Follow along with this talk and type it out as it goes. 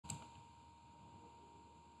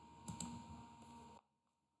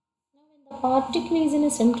particle is in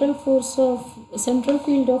a central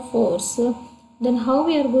field of force, then how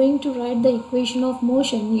we are going to write the equation of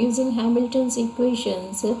motion using Hamilton's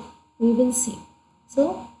equations, we will see.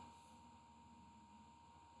 So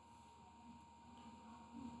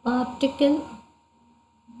particle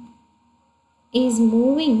is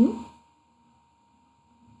moving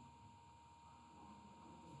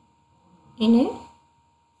in a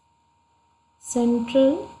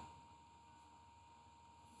central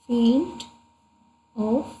field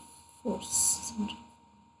of force.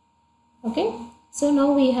 Okay, so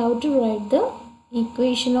now we have to write the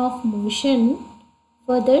equation of motion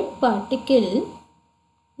for that particle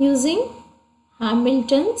using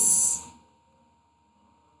Hamilton's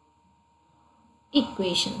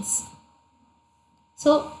equations.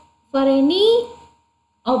 So for any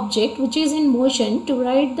object which is in motion, to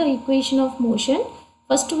write the equation of motion,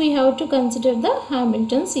 first we have to consider the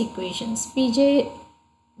Hamilton's equations. Pj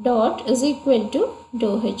dot is equal to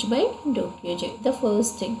dou h by dou qj, the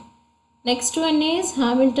first thing. Next one is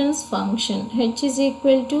Hamilton's function. H is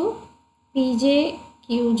equal to Pj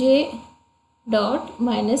qj dot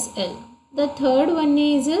minus L. The third one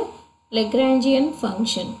is Lagrangian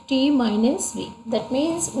function, T minus V. That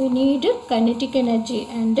means we need kinetic energy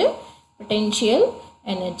and potential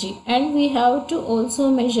energy, and we have to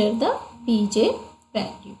also measure the Pj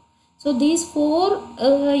value. So these four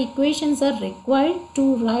equations are required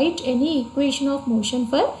to write any equation of motion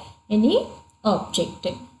for any object.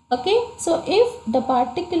 Okay, so if the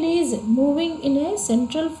particle is moving in a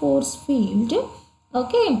central force field,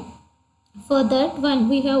 okay, for that one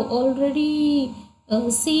we have already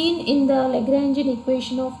seen in the Lagrangian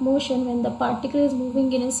equation of motion, when the particle is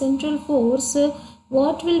moving in a central force,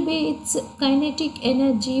 what will be its kinetic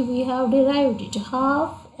energy? We have derived it,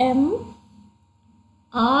 half m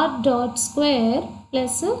r dot square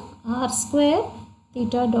plus r square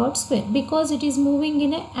theta dot square, because it is moving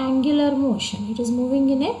in a angular motion. It is moving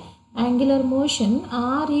in a angular motion.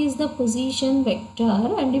 R is the position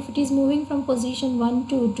vector, and if it is moving from position 1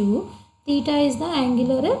 to 2, theta is the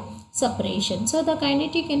angular separation. So the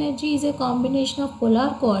kinetic energy is a combination of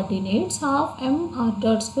polar coordinates. Half m r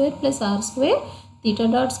dot square plus r square theta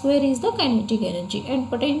dot square is the kinetic energy, and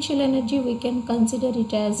potential energy we can consider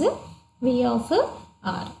it as V of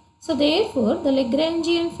r. So therefore the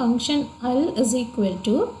Lagrangian function L is equal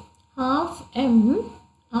to half m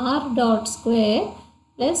r dot square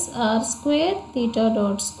plus r square theta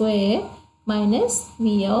dot square minus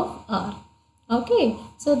V of r. Okay,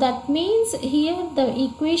 so that means here the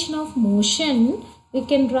equation of motion we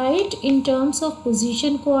can write in terms of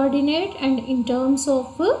position coordinate and in terms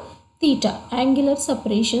of theta, angular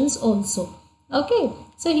separations also. Okay,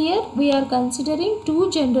 so here we are considering two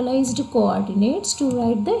generalized coordinates to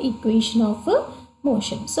write the equation of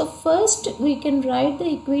motion. So first we can write the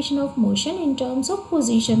equation of motion in terms of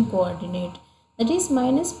position coordinate, that is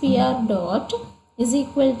minus pr dot is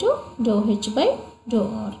equal to dou h by dou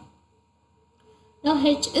r. Now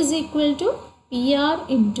h is equal to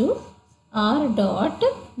pr into r dot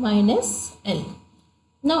minus L.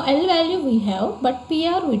 Now L value we have, but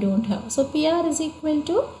pr we don't have. So pr is equal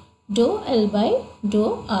to dou L by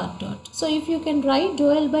dou r dot. So if you can write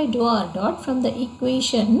dou L by dou r dot from the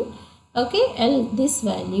equation, okay, L this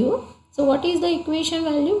value. So what is the equation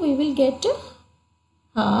value? We will get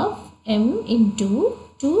half m into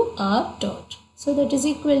 2r dot. So that is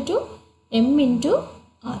equal to m into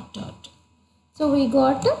r dot. So we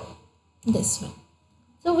got this one.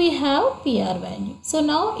 So we have PR value. So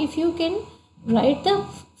now if you can write the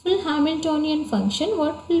full Hamiltonian function,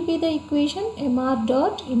 what will be the equation? mr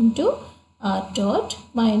dot into r dot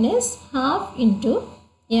minus half into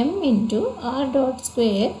m into r dot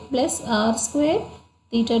square plus r square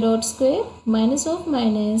theta dot square minus of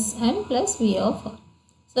minus and plus V of r.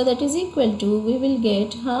 So that is equal to, we will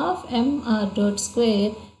get half m r dot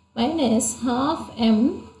square minus half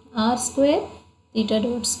m r square theta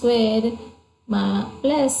dot square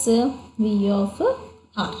plus V of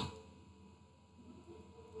r.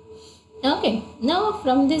 Okay, now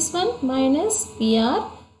from this one minus PR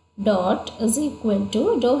dot is equal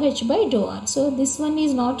to dou h by dou r. So this one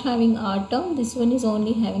is not having r term, this one is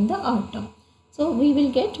only having the r term. So we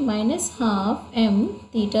will get minus half m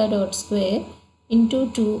theta dot square into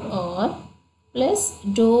 2r plus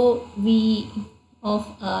dou V of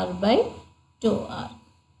r by dou r.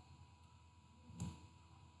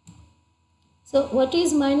 So what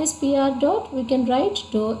is minus PR dot? We can write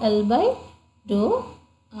dou L by dou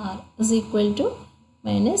r is equal to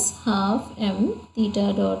minus half m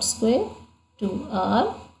theta dot square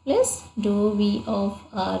 2r plus dou V of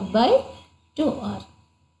r by dou r.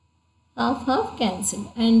 half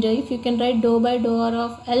cancel. And if you can write dou by dou r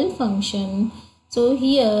of L function, so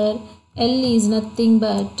here L is nothing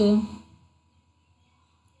but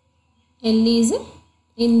L is,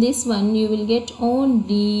 in this one you will get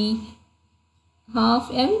only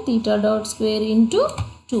half m theta dot square into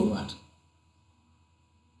 2r.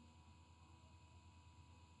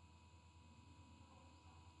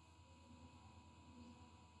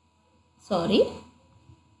 Sorry.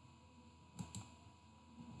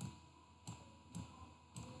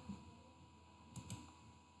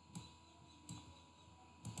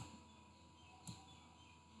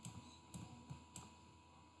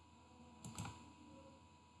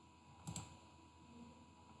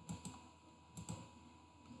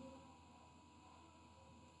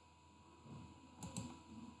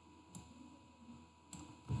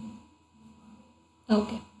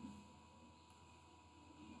 Okay.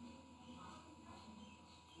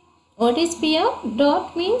 What is PR?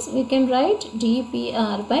 Dot means we can write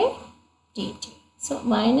dPr by dt. So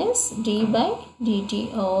minus d by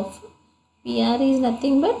dt of PR is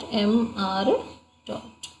nothing but mr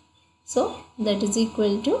dot. So that is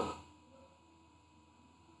equal to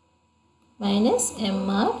minus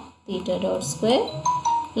mr theta dot square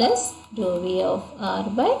plus dou v of r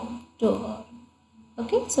by dou r.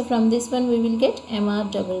 Okay, so from this one we will get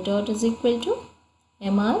mr double dot is equal to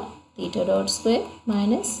mr theta dot square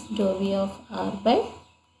minus dou v of r by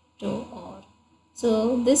dou r.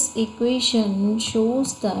 So this equation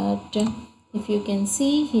shows that, if you can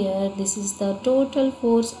see here, this is the total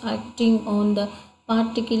force acting on the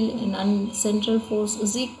particle, and central force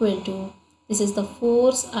is equal to, this is the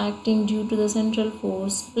force acting due to the central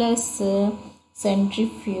force plus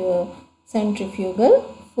centrifugal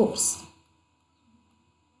force.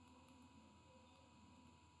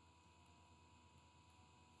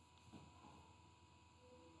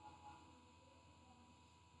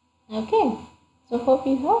 Okay, so hope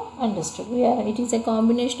you have understood. It is a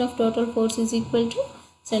combination of total force is equal to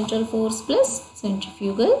central force plus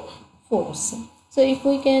centrifugal force. So if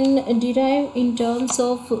we can derive in terms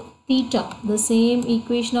of theta the same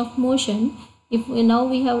equation of motion, if now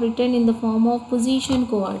we have written in the form of position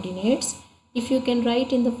coordinates, if you can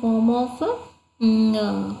write in the form of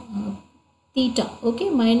theta, okay,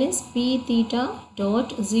 minus p theta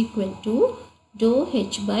dot is equal to dou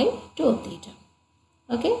h by dou theta.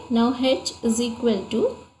 Okay, now h is equal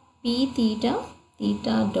to p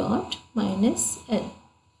theta dot minus L.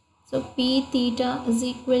 So p theta is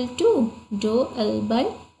equal to dou L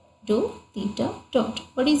by dou theta dot.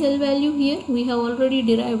 What is L value here? We have already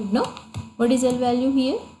derived, no? What is L value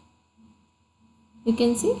here? You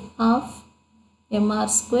can see half mr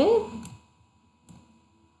square,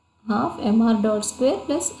 half mr dot square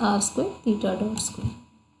plus r square theta dot square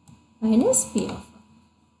minus p of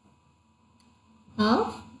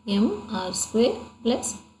half mr square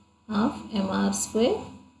plus half mr square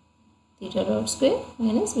theta dot square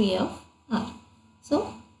minus v of r.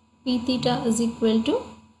 So p theta is equal to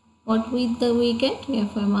what we get?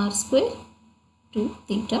 F mr square to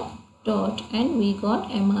theta dot, and we got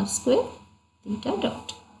mr square theta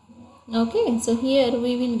dot. Okay, so here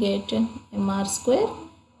we will get mr square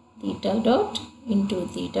theta dot into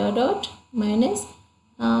theta dot minus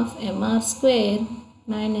half mr square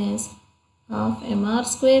minus half mr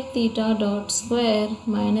square theta dot square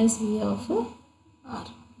minus v of r.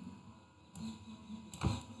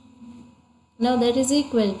 Now that is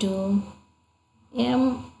equal to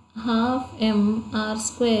half mr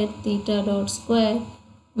square theta dot square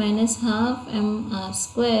minus half mr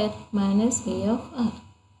square minus v of r.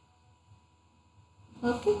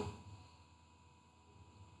 Okay,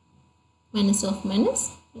 minus of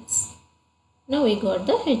minus plus. Now we got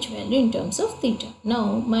the h value in terms of theta.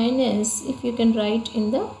 Now minus, if you can write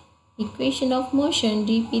in the equation of motion,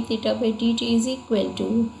 dp theta by dt is equal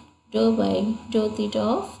to dou by dou theta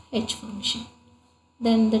of h function.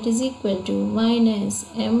 Then that is equal to minus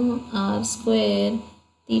mr square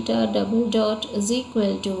theta double dot is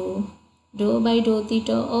equal to dou by dou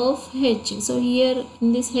theta of h. So here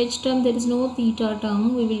in this h term there is no theta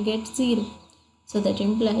term, we will get 0. So that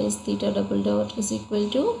implies theta double dot is equal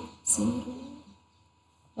to 0.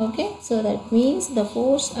 Okay, so that means the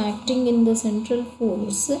force acting in the central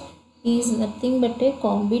force is nothing but a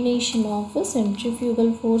combination of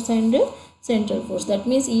centrifugal force and central force. That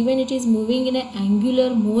means even it is moving in an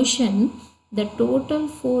angular motion, the total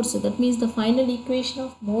force, that means the final equation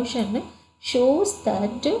of motion shows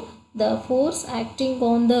that the force acting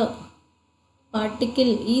on the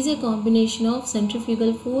particle is a combination of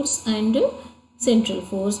centrifugal force and central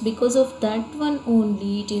force. Because of that one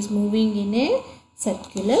only it is moving in a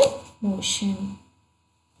circular motion.